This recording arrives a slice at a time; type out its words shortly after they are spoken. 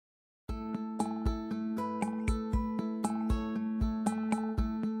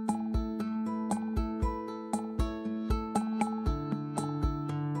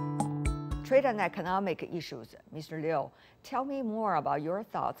trade and economic issues. Mr. Liu, tell me more about your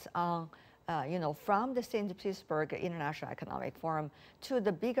thoughts on, from the St. Petersburg International Economic Forum to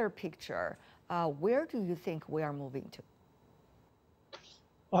the bigger picture. Where do you think we are moving to?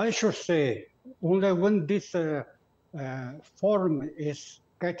 I should say, only when this forum is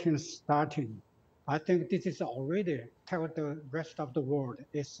getting started, I think this is already tell the rest of the world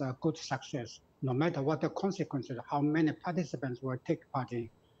it's a good success, no matter what the consequences, how many participants will take part in.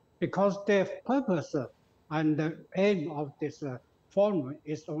 Because the purpose and the aim of this forum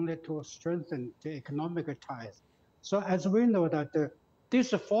is only to strengthen the economic ties. So as we know that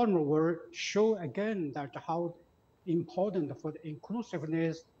this forum will show again that how important for the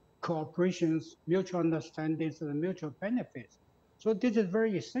inclusiveness, cooperations, mutual understandings, and mutual benefits. So this is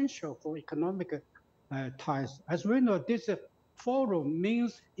very essential for economic ties. As we know, this forum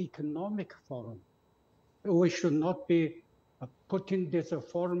means economic forum. We should not be putting this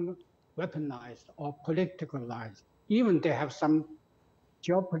forum weaponized or politicalized. Even they have some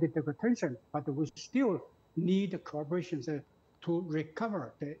geopolitical tension, but we still need cooperation to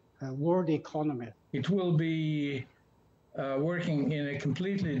recover the world economy. It will be working in a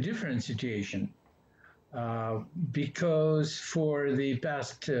completely different situation because for the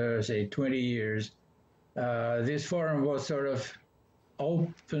past, say, 20 years, this forum was sort of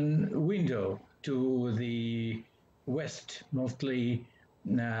open window to the West, mostly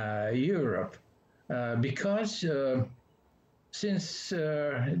Europe, because since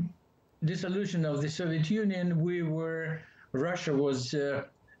dissolution of the Soviet Union, Russia was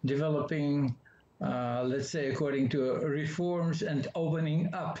developing, let's say, according to reforms and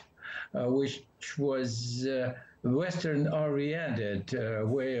opening up, which was Western-oriented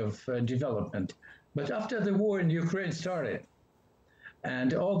way of development. But after the war in Ukraine started,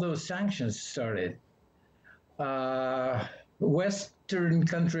 and all those sanctions started, Western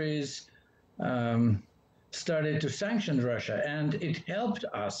countries started to sanction Russia, and it helped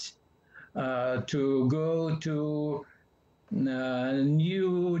us to go to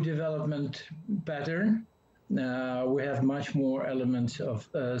new development pattern. We have much more elements of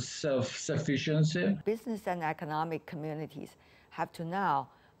self-sufficiency. Business and economic communities have to now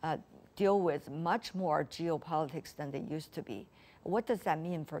deal with much more geopolitics than they used to be. What does that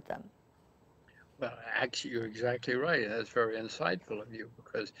mean for them? Well, actually, you're exactly right. And that's very insightful of you,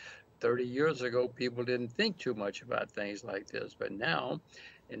 because 30 years ago, people didn't think too much about things like this. But now,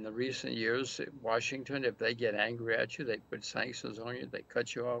 in the recent years, Washington, if they get angry at you, they put sanctions on you, they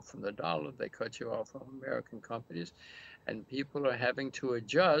cut you off from the dollar, they cut you off from American companies, and people are having to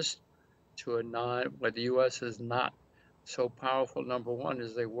adjust to where the U.S. is not so powerful, number one,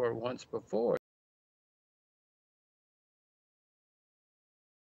 as they were once before.